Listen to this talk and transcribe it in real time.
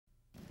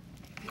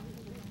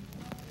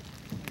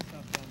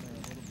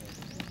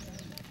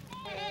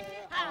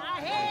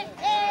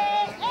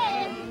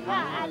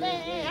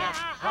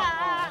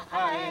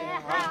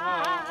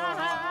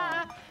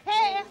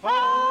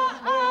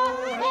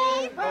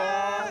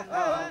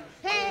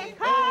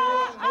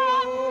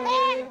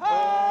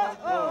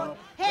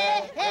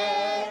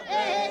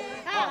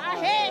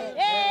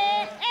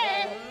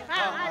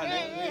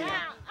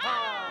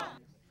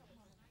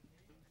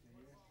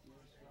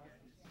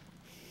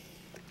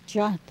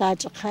Ja,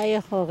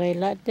 taajaqaya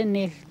horela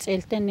tenil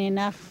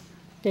tseltenina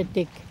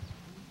tetik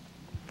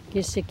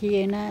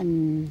kisikina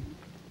and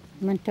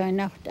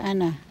mentoinacht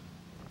ana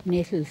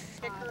nil.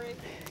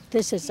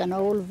 This is an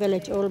old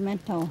village, Old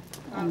Minto,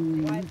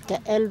 and the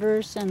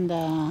elders and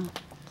the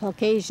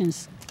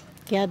Caucasians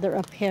gather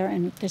up here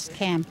in this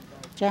camp.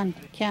 John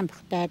camp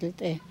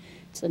dadelt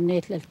it's a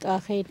nil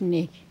kachid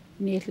nik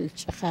nil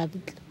chachad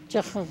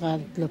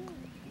look,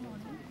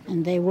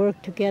 and they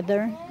work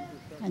together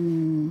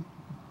and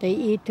they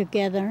eat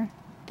together,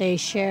 they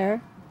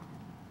share,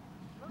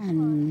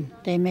 and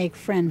they make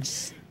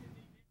friends.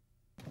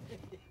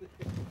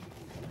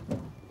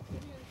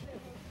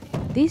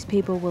 These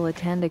people will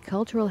attend a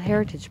cultural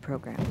heritage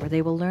program where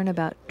they will learn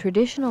about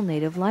traditional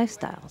Native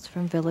lifestyles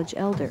from village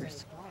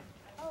elders.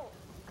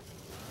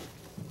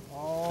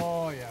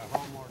 Oh, yeah, a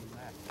lot more than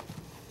that.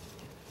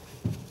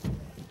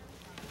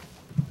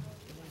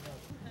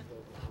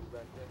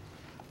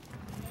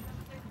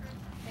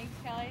 Thanks,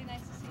 Kelly.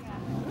 Nice to see you.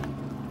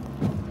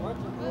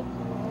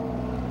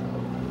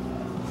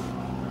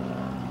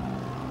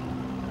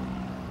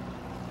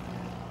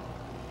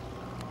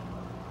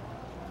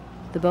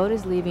 The boat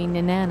is leaving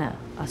Nenana,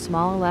 a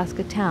small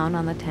Alaska town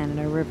on the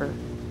Tanana River.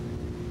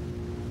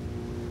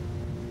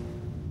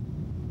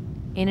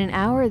 In an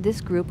hour,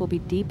 this group will be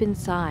deep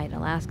inside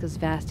Alaska's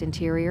vast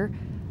interior,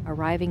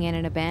 arriving in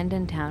an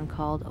abandoned town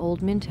called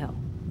Old Minto,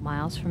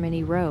 miles from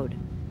any road.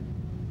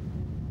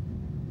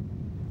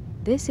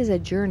 This is a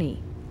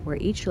journey where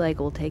each leg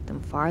will take them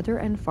farther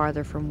and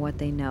farther from what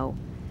they know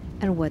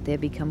and what they've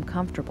become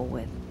comfortable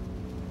with.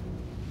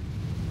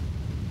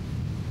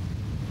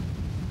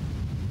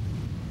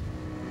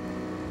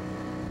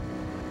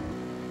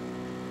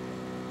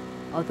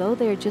 Although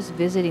they are just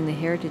visiting the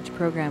heritage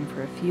program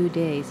for a few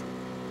days,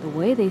 the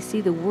way they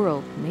see the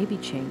world may be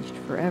changed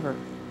forever.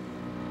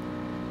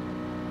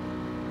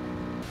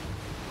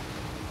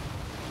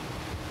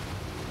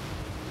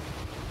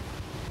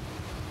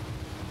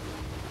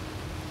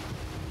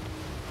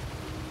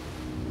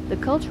 The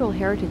Cultural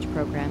Heritage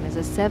Program is a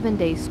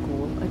 7-day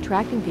school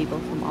attracting people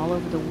from all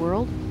over the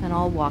world and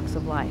all walks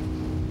of life.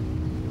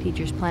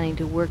 Teachers planning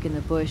to work in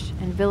the bush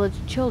and village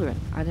children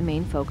are the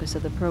main focus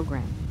of the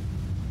program.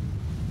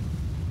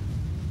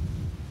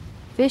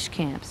 Fish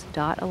camps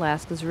dot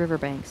Alaska's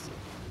riverbanks.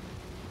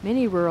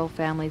 Many rural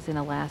families in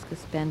Alaska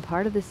spend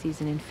part of the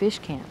season in fish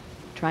camp,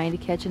 trying to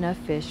catch enough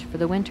fish for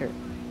the winter.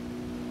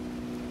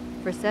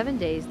 For 7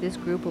 days, this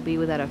group will be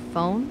without a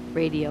phone,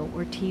 radio,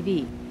 or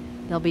TV.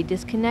 They'll be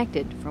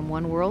disconnected from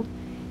one world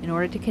in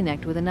order to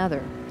connect with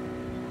another.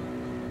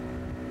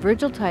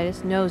 Virgil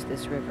Titus knows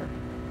this river.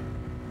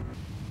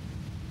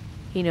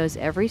 He knows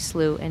every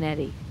slough and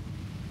eddy.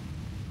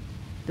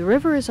 The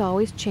river is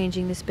always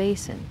changing this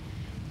basin.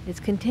 It's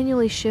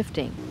continually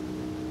shifting,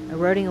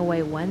 eroding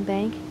away one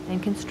bank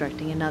and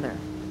constructing another.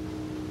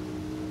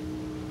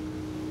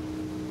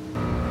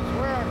 It's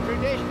where our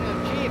traditional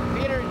chief,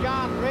 Peter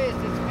John, raised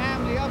his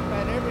family up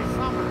at every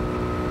summer.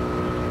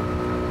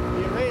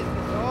 He raised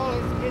all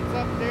his kids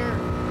up there.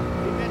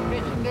 We've been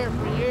fishing there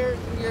for years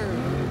and years.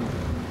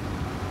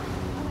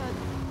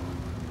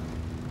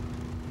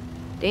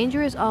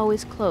 Danger is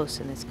always close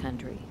in this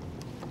country.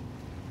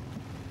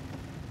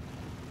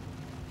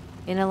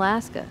 In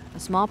Alaska, a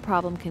small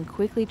problem can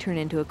quickly turn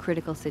into a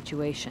critical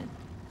situation.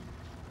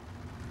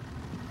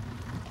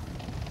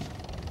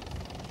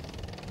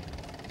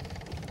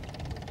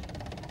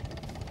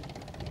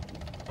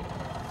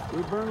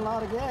 We burn a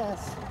lot of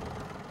gas.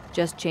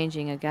 Just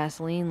changing a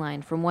gasoline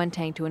line from one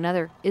tank to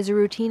another is a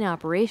routine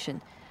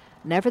operation.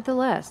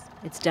 Nevertheless,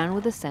 it's done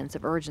with a sense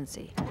of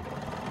urgency.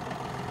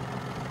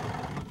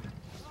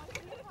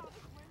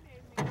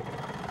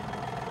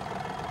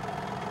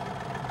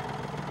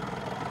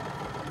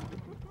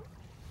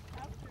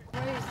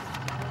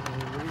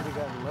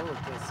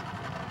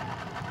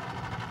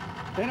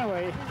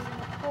 Anyway,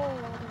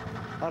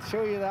 I'll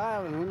show you the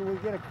island. When we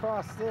get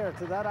across there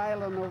to that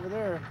island over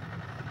there,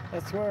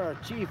 that's where our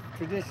chief,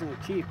 traditional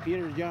chief,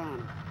 Peter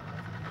John.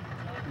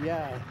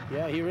 Yeah,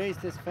 he raised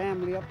his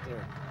family up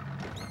there.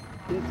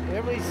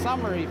 Every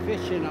summer he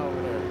fishing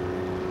over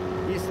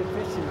there. He used to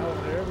fishing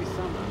over there every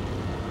summer.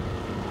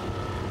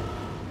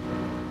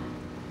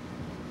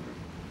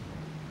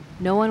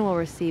 No one will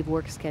receive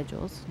work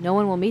schedules. No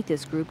one will meet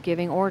this group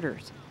giving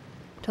orders.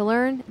 To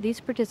learn, these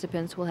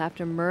participants will have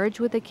to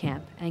merge with the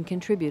camp and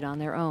contribute on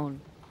their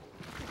own.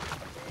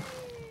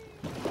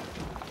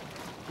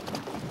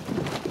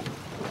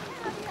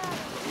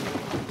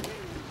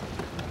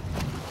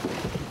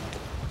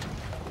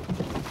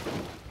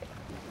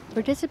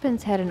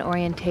 Participants had an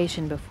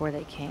orientation before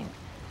they came,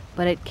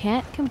 but it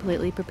can't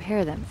completely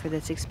prepare them for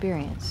this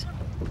experience.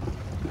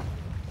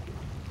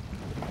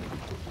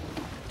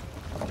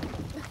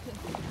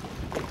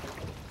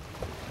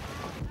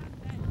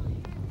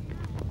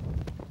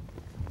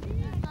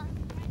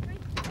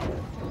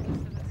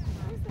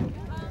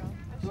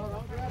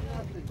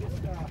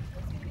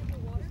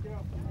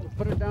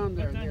 put it down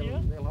there.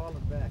 They'll haul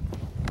it back.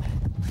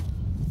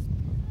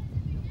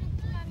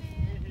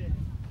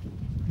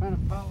 Trying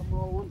to pile them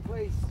all in one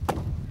place.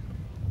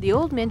 The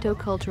Old Minto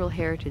Cultural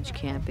Heritage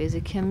Camp is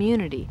a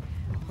community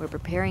where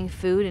preparing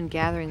food and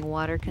gathering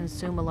water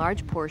consume a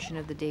large portion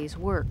of the day's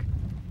work.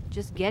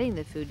 Just getting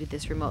the food to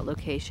this remote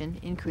location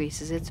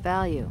increases its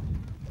value.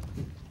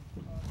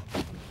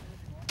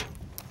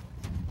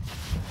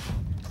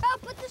 Oh,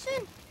 put this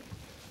in.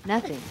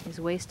 Nothing is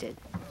wasted.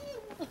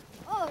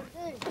 Oh,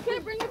 thanks. Okay,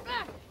 bring it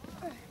back.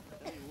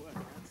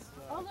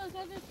 All those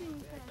other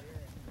things.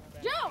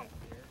 Joe!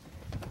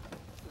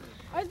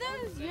 Are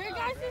those your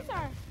guys'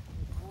 or?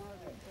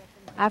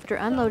 After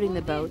unloading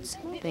the boats,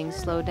 things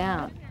slow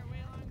down.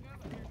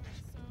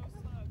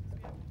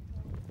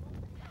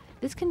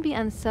 This can be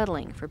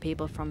unsettling for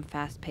people from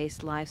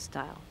fast-paced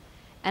lifestyle,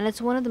 and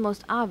it's one of the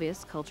most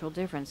obvious cultural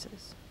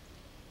differences.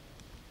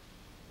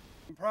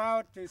 I'm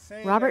proud to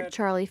say Robert that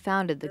Charlie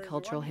founded the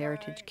Cultural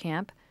Heritage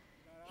Camp.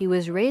 He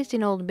was raised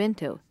in Old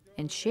Minto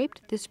and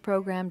shaped this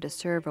program to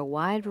serve a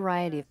wide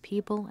variety of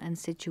people and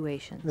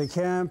situations. The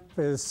camp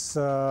is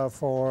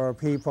for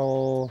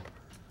people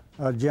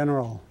in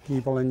general,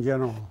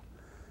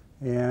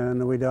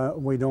 and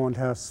we don't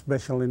have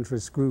special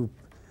interest group.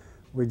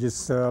 We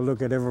just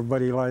look at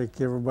everybody like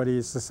everybody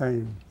is the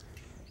same.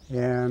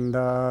 And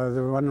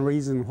the one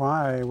reason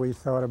why we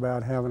thought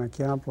about having a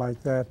camp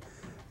like that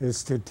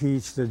is to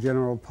teach the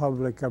general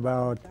public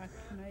about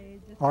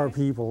our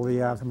people, the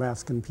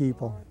Athabascan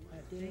people,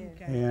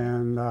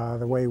 and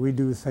the way we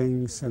do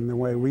things and the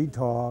way we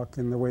talk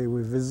and the way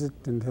we visit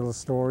and tell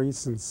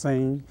stories and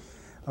sing.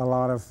 A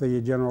lot of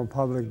the general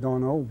public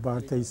don't know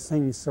about these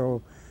things,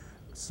 so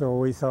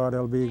we thought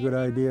it'll be a good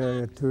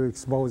idea to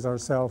expose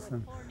ourselves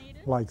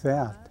like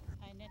that.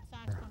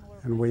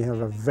 And we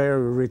have a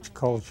very rich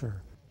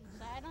culture,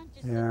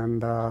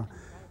 and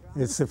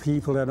it's the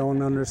people that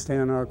don't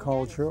understand our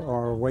culture,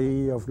 our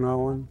way of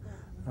knowing,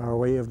 our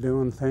way of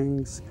doing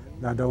things,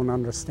 that don't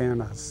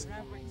understand us.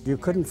 You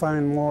couldn't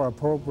find a more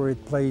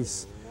appropriate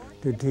place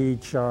to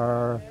teach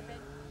our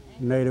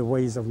native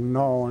ways of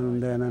knowing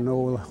than an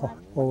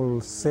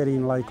old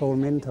setting like Old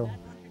Minto.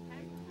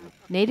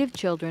 Native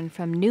children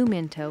from New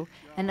Minto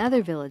and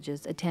other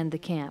villages attend the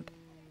camp.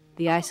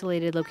 The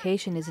isolated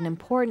location is an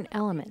important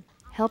element,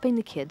 helping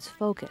the kids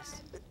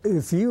focus.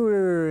 If you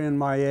were in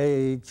my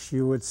age,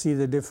 you would see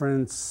the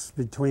difference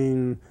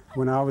between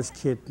when I was a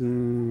kid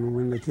and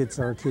when the kids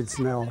are kids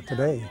now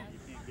today.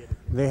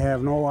 They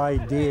have no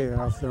idea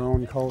of their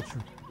own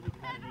culture.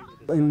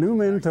 In New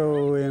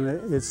Minto,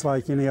 it's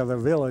like any other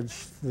village.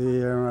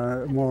 They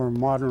are more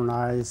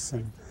modernized,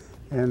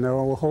 and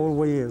the whole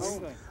way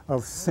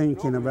of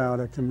thinking about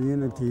a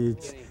community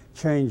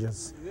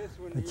changes.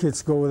 The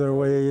kids go their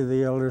way,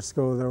 the elders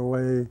go their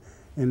way,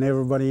 and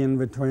everybody in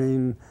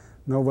between,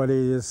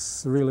 nobody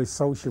is really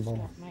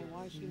sociable.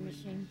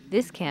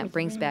 This camp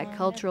brings back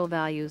cultural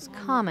values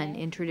common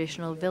in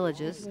traditional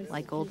villages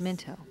like Old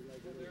Minto.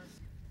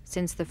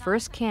 Since the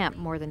first camp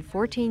more than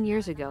 14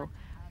 years ago,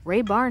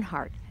 Ray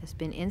Barnhart has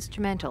been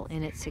instrumental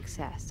in its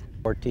success.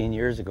 14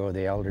 years ago,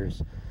 the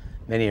elders,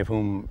 many of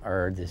whom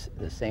are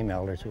the same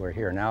elders who are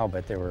here now,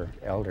 but there were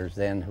elders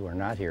then who are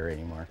not here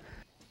anymore.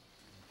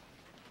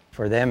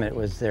 For them, it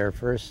was their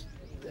first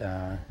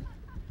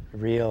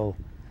real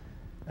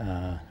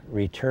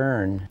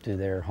return to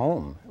their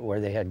home where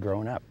they had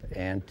grown up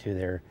and to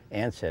their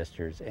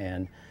ancestors.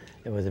 And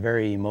it was a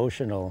very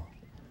emotional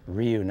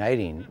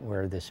reuniting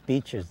where the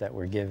speeches that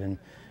were given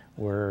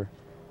were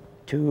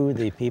to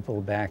the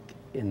people back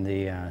in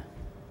the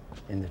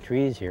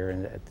trees here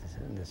in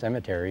the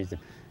cemeteries,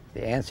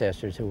 the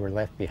ancestors who were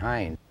left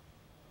behind.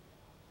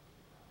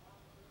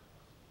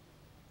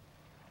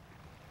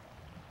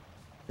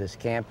 This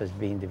camp is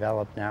being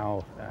developed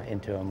now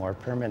into a more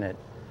permanent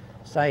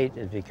site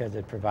is because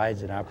it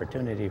provides an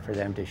opportunity for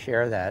them to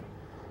share that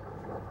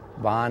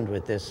bond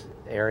with this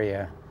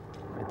area,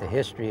 with the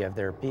history of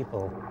their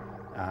people,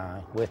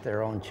 with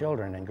their own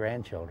children and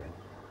grandchildren.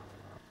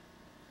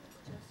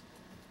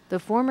 The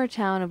former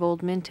town of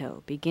Old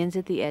Minto begins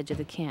at the edge of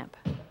the camp.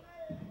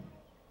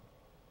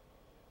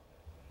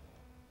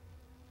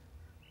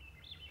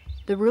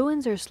 The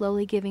ruins are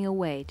slowly giving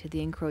way to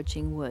the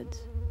encroaching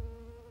woods.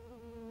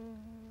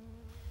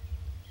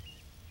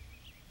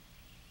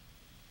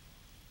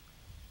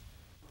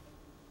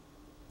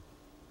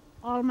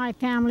 All my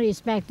family is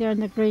back there in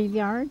the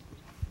graveyard.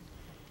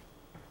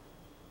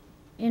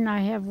 And I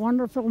have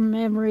wonderful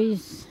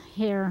memories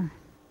here.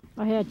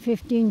 I had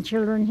 15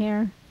 children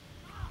here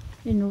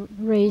and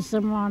raised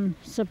them on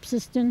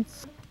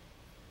subsistence.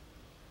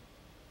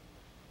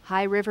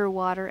 High river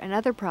water and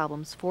other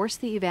problems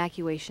forced the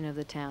evacuation of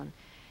the town.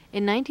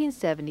 In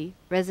 1970,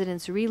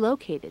 residents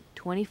relocated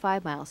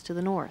 25 miles to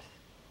the north.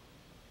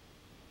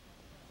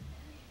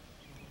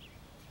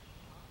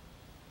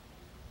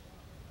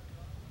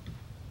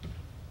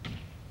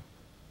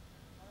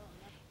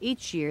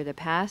 Each year, the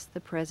past, the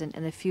present,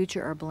 and the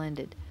future are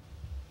blended.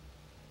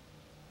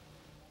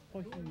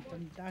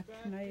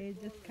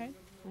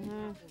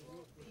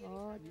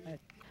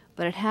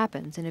 But it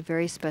happens in a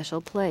very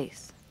special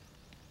place.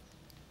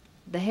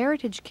 The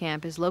Heritage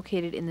Camp is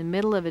located in the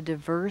middle of a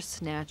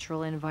diverse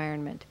natural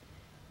environment.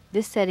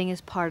 This setting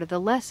is part of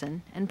the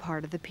lesson and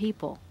part of the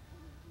people.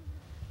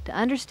 To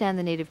understand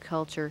the Native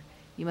culture,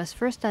 you must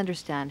first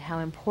understand how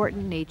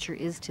important nature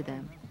is to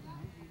them,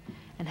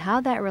 and how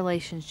that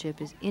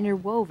relationship is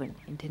interwoven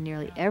into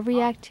nearly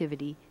every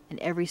activity and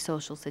every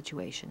social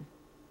situation.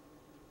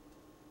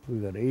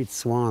 We've got 8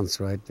 swans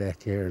right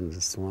back here in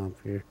the swamp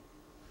here.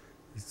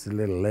 It's a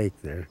little lake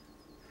there.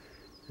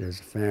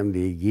 There's a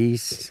family of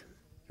geese.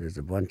 There's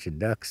a bunch of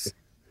ducks.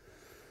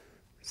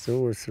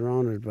 So we're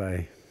surrounded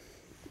by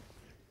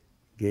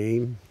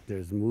game.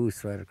 There's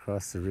moose right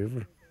across the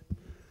river.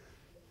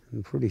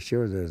 I'm pretty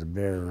sure there's a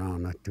bear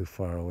around not too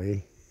far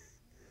away,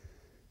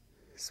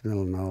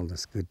 smelling all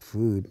this good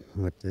food,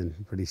 but then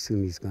pretty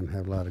soon he's going to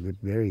have a lot of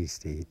good berries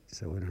to eat,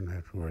 so we don't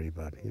have to worry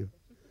about him.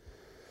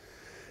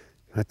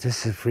 But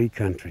this is a free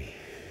country,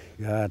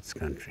 God's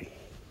country,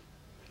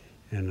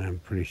 and I'm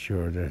pretty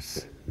sure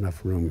there's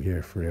enough room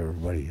here for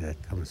everybody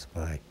that comes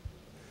by.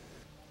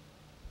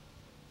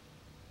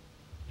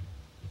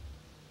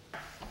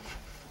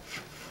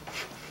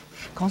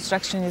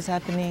 Construction is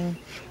happening,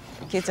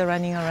 kids are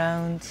running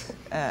around,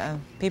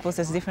 people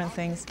says different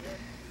things.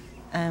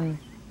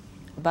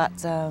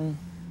 But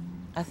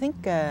I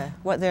think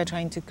what they're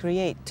trying to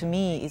create, to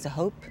me, is a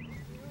hope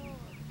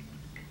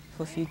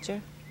for future.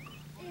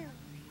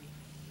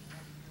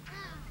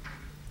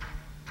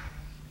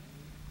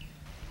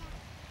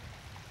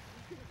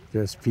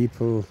 There's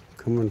people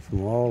coming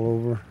from all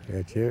over,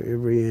 at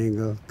every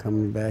angle,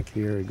 coming back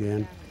here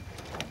again.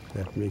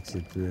 That makes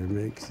it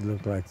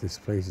look like this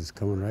place is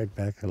coming right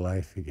back to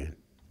life again.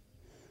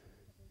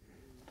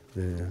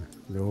 The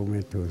Old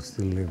Minto is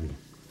still living.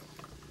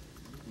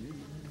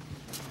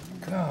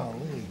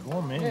 Golly,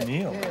 gourmet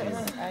meal.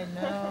 Yes, I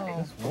know.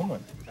 This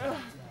woman.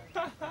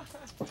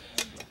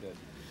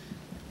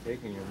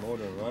 Taking your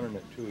motor and running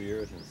it 2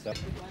 years and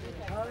stuff.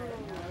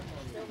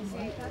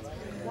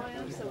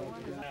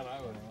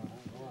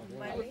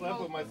 I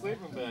put my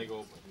sleeping bag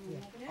open.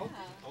 Open,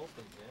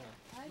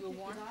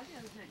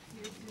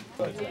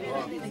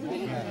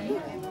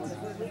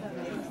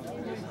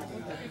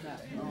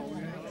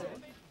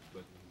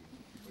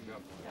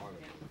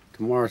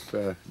 Tomorrow's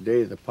the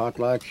day of the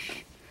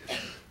potlatch.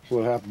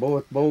 We'll have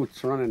both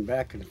boats running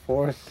back and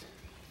forth.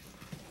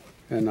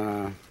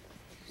 And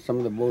some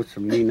of the boats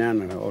from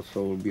Nenana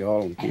also will be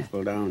hauling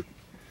people down.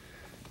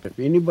 If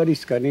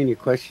anybody's got any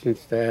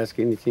questions to ask,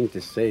 anything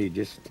to say,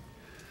 just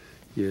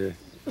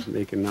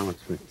make an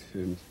announcement.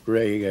 And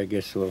Ray, I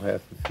guess, will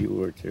have a few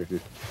words here.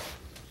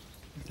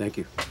 Thank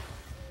you.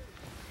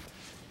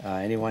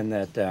 Anyone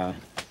that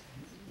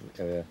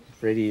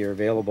ready or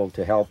available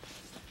to help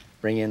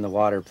bring in the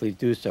water, please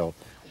do so.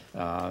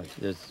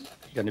 There's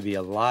going to be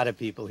a lot of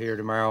people here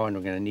tomorrow, and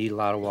we're going to need a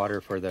lot of water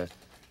for the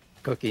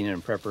cooking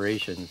and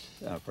preparations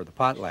for the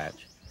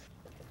potlatch.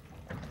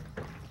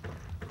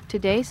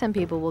 Today, some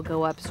people will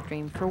go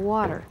upstream for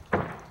water.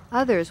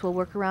 Others will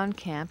work around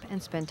camp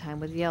and spend time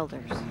with the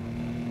elders.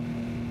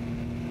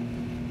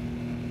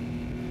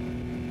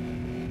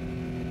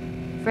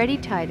 Freddie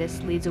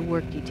Titus leads a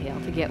work detail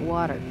to get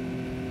water.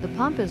 The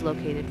pump is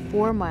located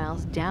 4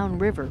 miles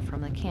downriver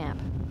from the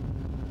camp.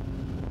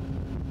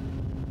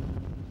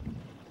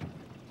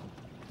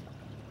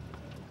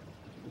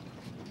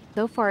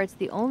 So far, it's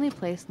the only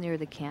place near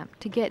the camp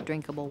to get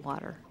drinkable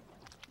water.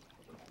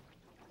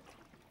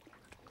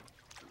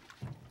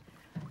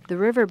 The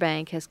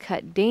riverbank has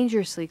cut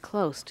dangerously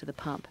close to the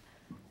pump.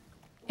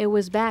 It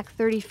was back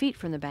 30 feet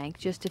from the bank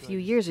just a few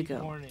years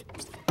ago. I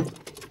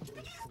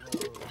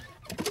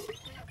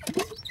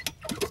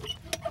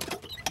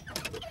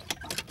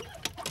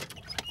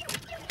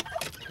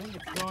think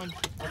it's gone.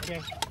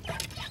 Okay.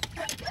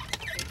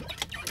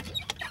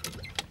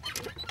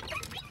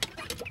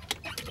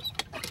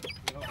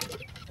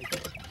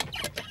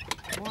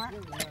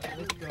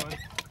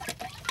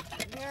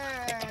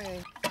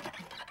 Yay!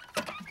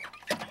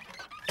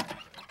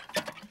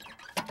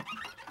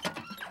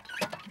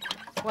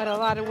 What a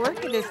lot of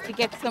work it is to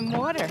get some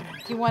water.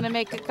 If you want to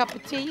make a cup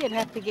of tea, you'd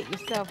have to get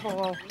yourself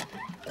all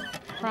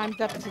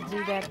primed up to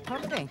do that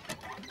pumping.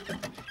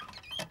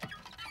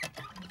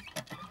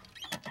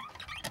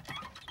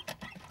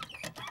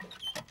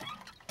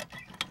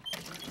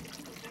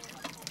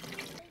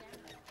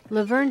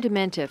 Laverne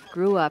Dementif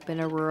grew up in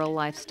a rural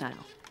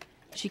lifestyle.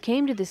 She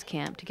came to this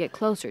camp to get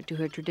closer to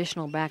her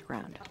traditional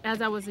background.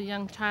 As I was a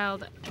young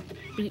child,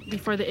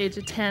 before the age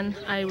of 10,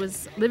 I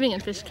was living in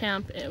fish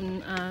camp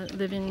and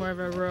living more of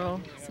a rural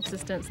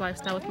subsistence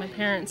lifestyle with my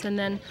parents. And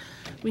then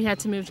we had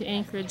to move to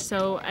Anchorage,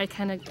 so I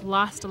kind of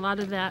lost a lot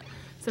of that.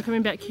 So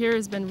coming back here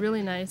has been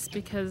really nice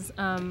because,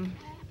 well,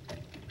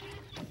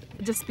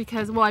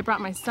 I brought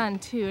my son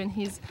too, and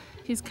he's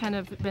kind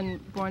of been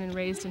born and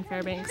raised in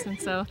Fairbanks, and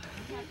so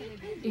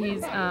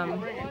it's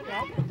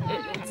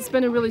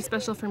been really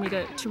special for me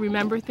to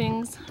remember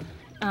things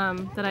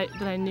that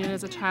I knew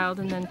as a child,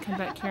 and then come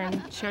back here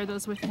and share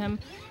those with him,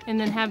 and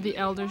then have the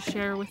elders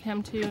share with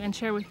him too, and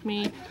share with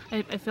me.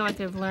 I feel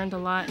like I've learned a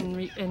lot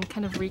and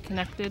kind of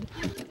reconnected.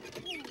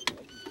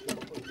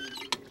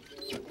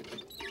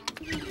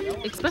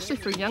 especially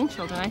for young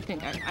children, I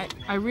think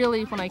I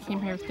really, when I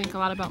came here, think a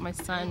lot about my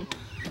son,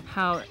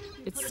 how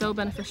it's so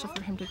beneficial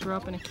for him to grow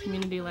up in a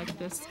community like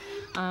this.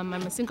 I'm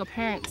a single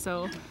parent,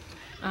 so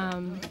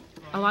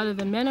a lot of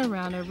the men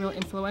around are real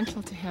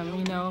influential to him,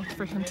 you know,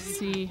 for him to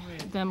see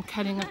them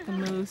cutting up the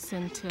moose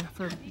and to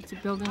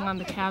building on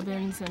the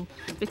cabins and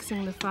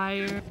fixing the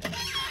fire.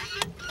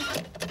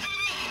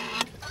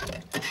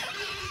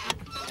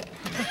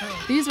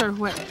 These are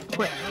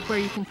where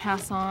you can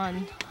pass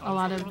on a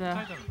lot of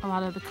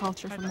the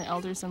culture from the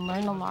elders and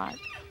learn a lot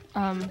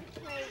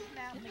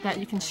that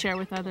you can share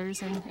with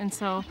others. And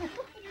so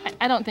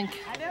I don't think,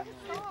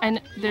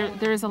 and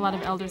there is a lot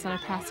of elders that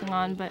are passing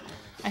on, but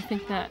I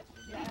think that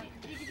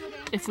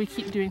if we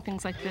keep doing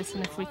things like this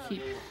and if we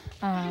keep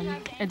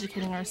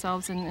educating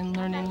ourselves and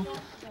learning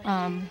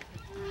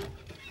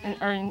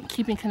and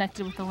keeping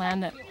connected with the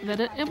land, that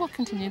it will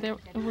continue. It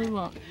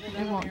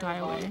won't die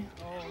away.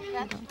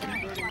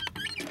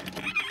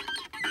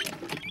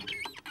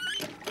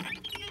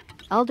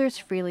 Elders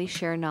freely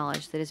share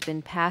knowledge that has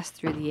been passed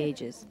through the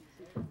ages.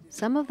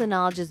 Some of the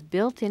knowledge is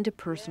built into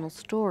personal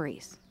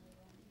stories.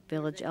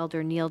 Village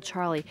elder Neil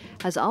Charlie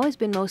has always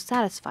been most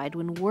satisfied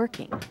when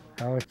working.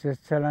 I was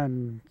just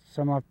telling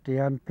some of the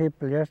young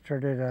people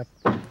yesterday that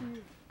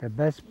the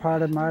best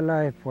part of my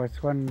life was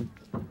when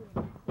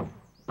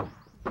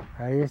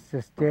I used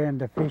to stay in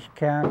the fish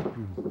camp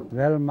and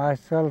weld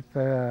myself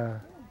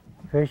a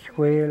fish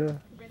wheel,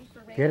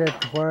 get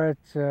it where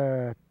it's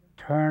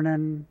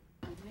turning.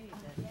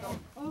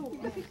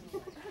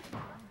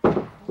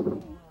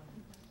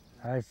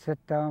 I sit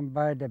down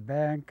by the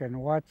bank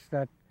and watch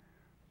that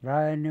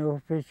brand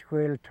new fish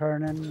wheel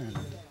turning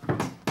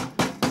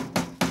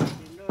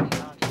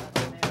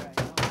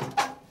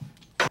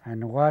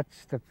and watch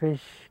the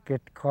fish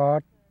get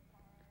caught.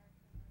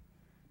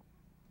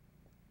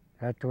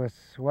 That was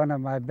one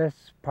of my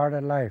best part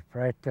of life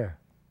right there.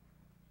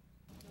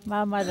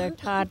 My mother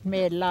taught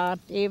me a lot,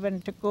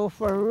 even to go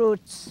for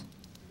roots.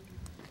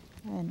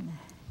 And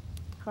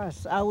of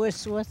course, I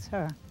was with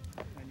her.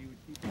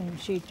 And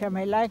she told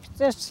me like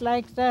this,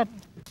 like that.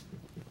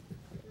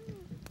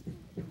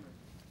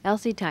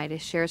 Elsie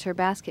Titus shares her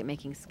basket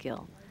making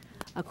skill,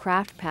 a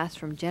craft passed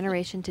from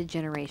generation to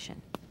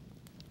generation.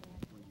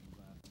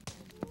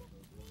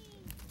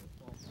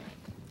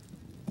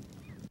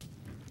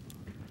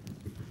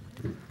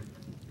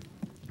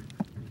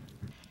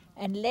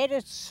 And let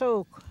it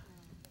soak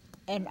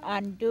and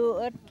undo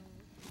it,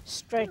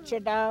 stretch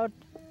it out,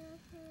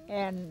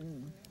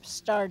 and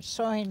start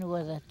sewing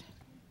with it.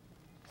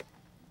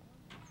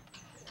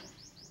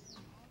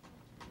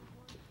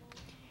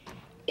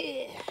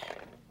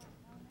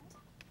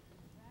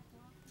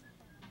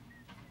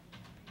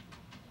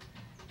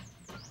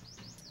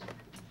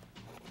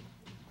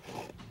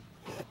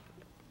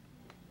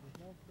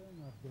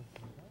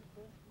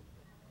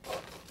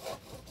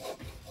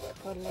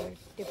 Color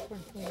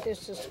different.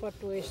 This is what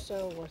we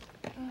sew with.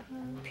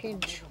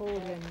 Pinch hole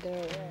in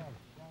there.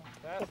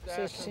 Puts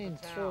this in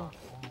through.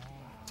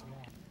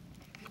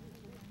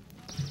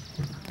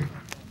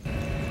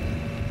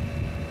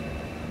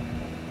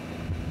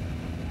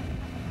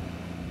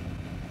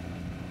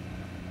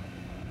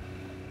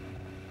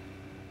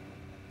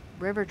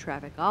 River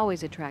traffic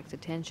always attracts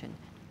attention,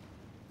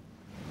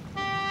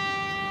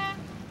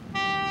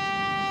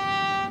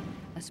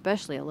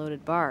 especially a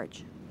loaded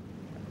barge.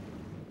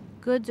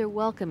 Goods are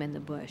welcome in the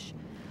bush,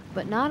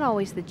 but not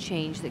always the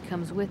change that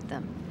comes with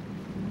them.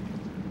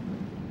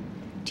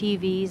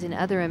 TVs and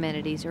other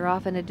amenities are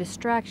often a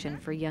distraction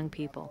for young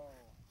people.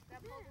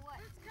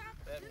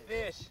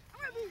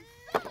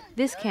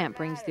 This camp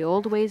brings the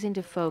old ways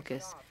into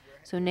focus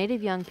so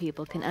Native young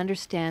people can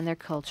understand their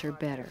culture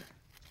better.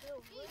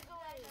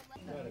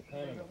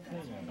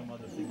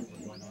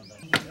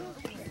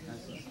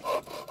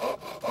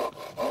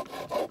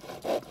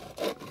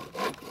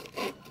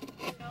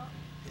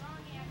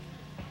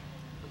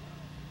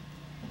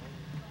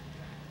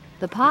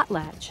 The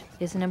potlatch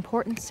is an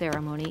important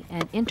ceremony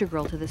and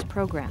integral to this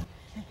program.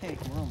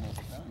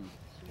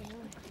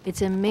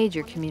 It's a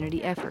major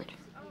community effort.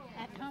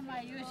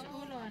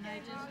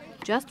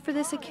 Just for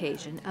this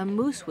occasion, a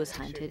moose was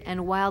hunted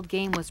and wild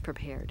game was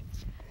prepared.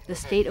 The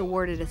state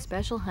awarded a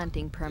special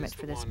hunting permit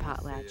for this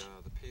potlatch.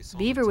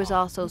 Beaver was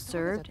also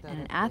served and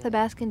an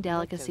Athabascan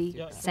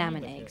delicacy,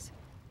 salmon eggs.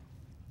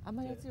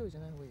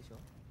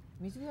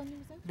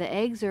 The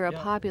eggs are a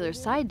popular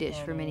side dish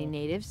for many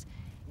natives.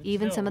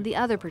 Even some of the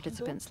other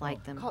participants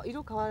like them.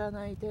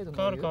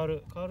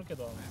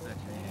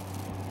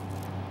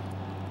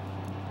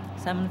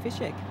 Salmon fish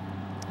egg.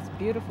 It's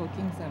beautiful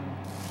king salmon.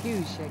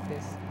 Huge like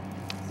this.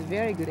 It's a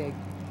very good egg.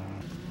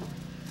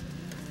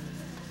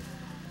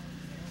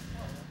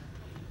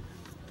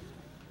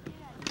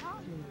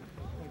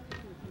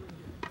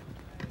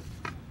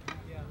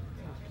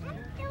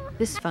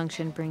 This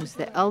function brings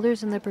the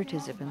elders and the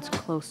participants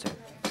closer.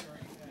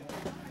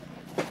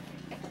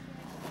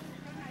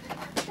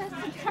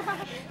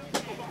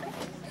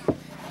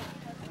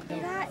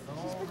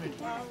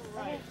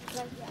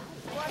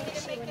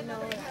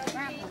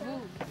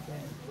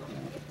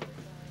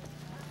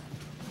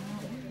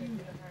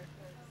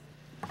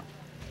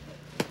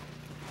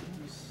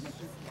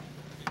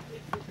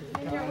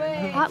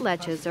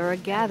 potlatches are a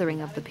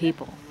gathering of the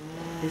people.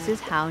 This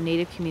is how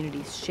Native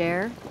communities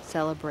share,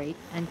 celebrate,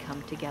 and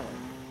come together.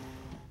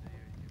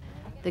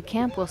 The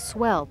camp will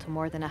swell to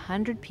more than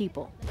 100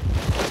 people.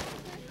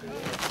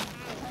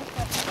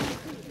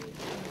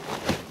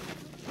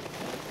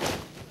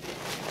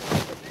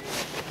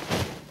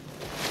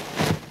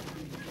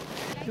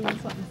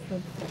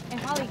 And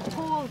Holly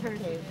told her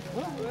to.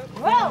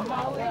 Well,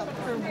 Holly took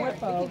her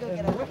whip out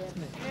and whipped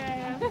me.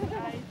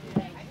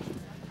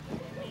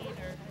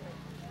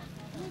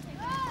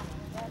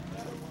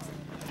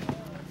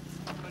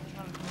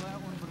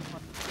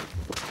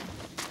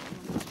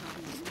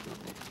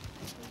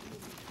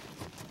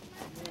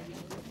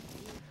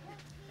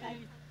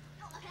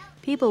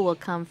 People will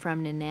come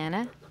from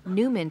Nenana,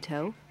 New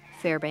Minto,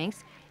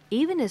 Fairbanks,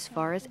 even as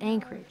far as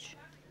Anchorage.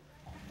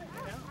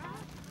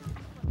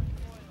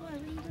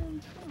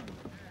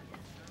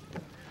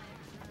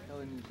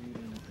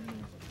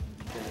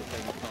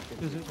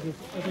 Is it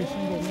with every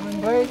single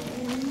one? Wait.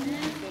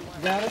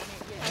 Got it?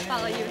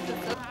 Follow you.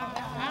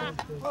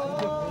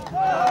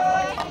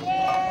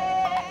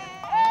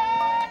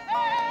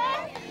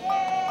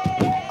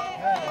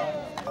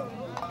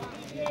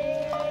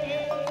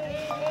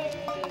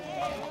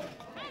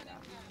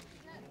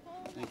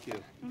 Thank you.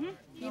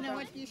 You know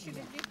what you should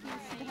have did? You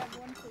should have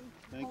one too.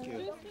 Thank you.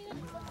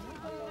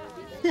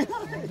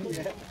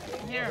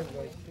 Here.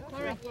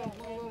 Corey.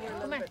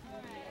 Come on.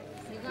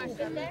 You going to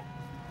sit there?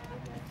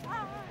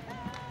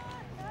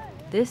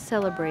 This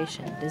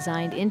celebration,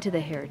 designed into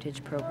the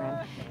Heritage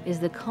Program, is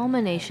the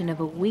culmination of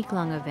a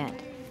week-long event,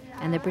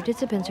 and the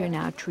participants are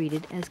now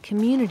treated as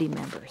community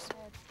members.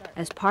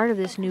 As part of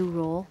this new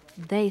role,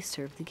 they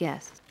serve the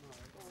guests.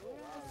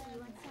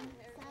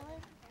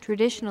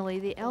 Traditionally,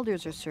 the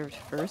elders are served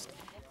first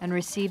and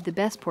receive the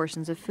best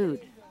portions of food.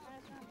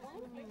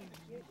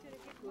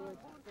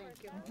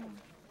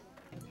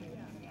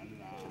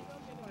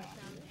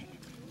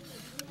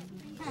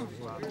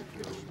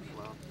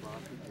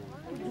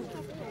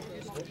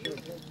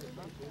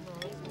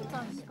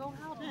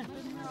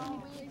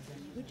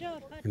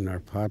 In our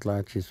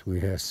potlatches, we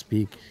have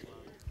speak,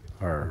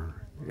 our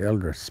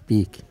elders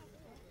speak.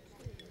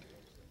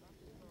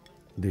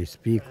 They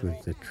speak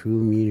with the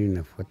true meaning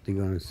of what they're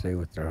going to say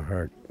with their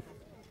heart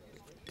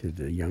to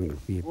the younger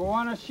We people.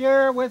 want to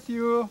share with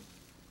you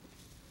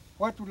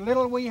what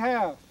little we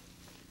have.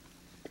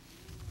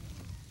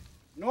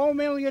 No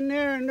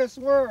millionaire in this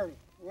world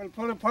will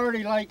put a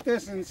party like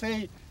this and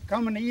say,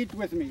 come and eat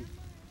with me.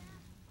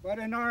 But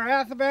in our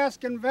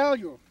Athabascan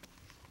value,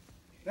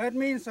 that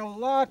means a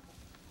lot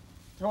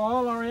to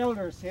all our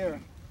elders here,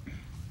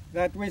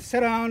 that we sit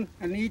down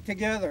and eat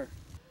together.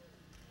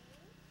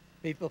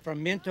 People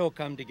from Minto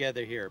come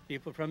together here.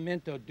 People from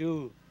Minto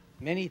do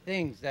many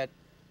things that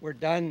were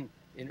done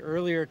in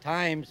earlier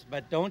times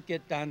but don't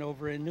get done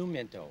over in New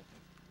Minto.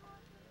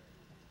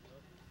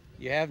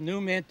 You have New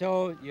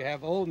Minto, you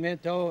have Old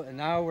Minto, and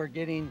now we're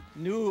getting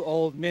new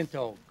Old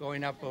Minto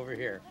going up over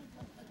here.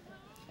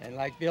 And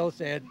like Bill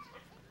said,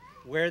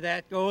 where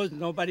that goes,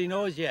 nobody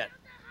knows yet.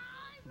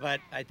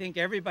 But I think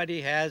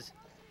everybody has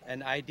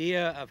an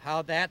idea of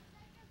how that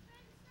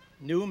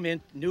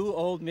new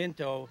Old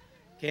Minto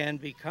can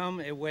become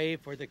a way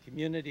for the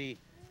community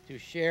to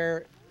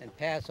share and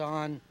pass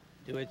on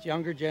to its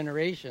younger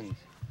generations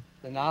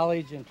the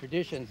knowledge and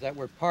traditions that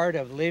were part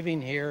of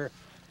living here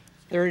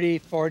 30,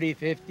 40,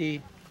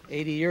 50,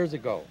 80 years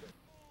ago.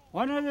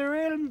 One of the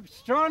real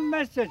strong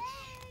message.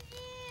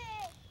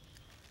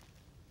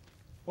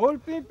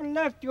 Old people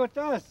left with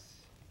us.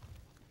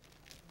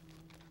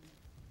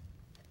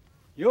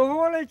 You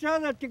hold each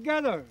other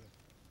together.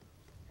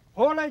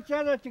 Hold each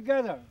other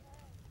together.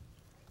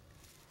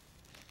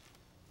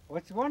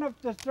 What's one of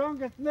the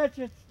strongest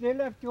messages they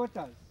left with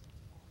us.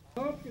 I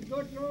hope the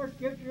good Lord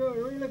gives you a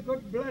really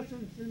good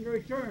blessings in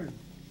return.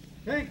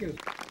 Thank you.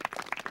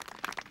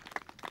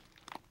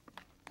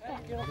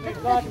 May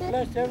God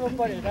bless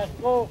everybody. Let's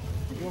go.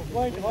 You're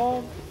going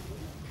home.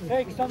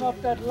 Take some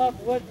of that love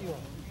with you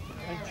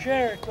and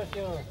share it with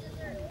your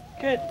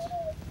kids.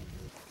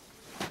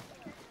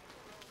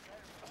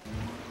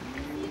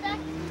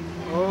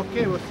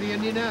 Okay, we'll see you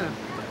in Nenana.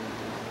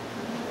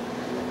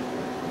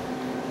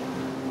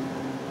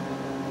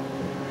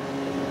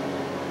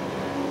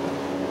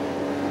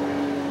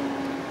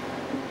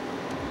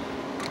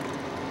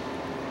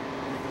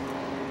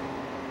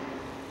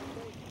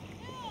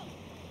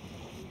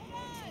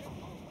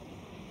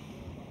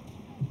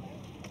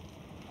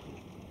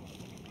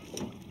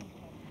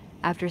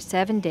 After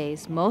 7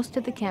 days, most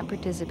of the camp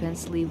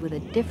participants leave with a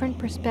different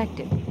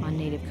perspective on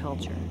Native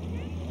culture.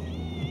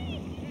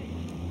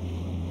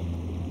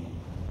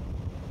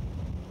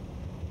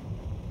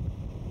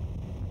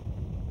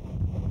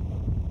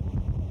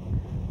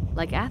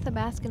 Like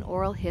Athabascan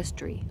oral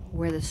history,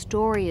 where the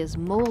story is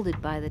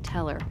molded by the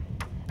teller,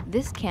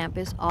 this camp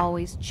is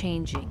always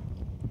changing.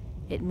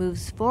 It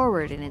moves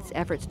forward in its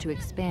efforts to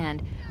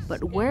expand,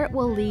 but where it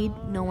will lead,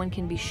 no one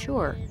can be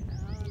sure.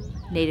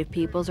 Native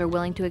peoples are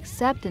willing to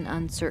accept an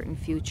uncertain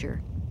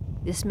future.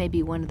 This may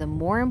be one of the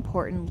more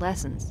important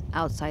lessons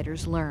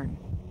outsiders learn.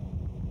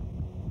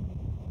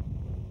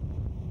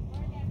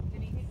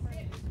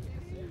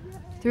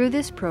 Through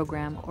this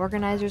program,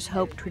 organizers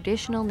hope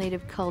traditional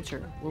Native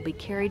culture will be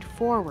carried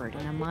forward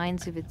in the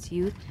minds of its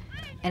youth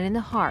and in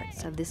the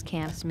hearts of this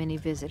camp's many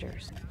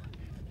visitors.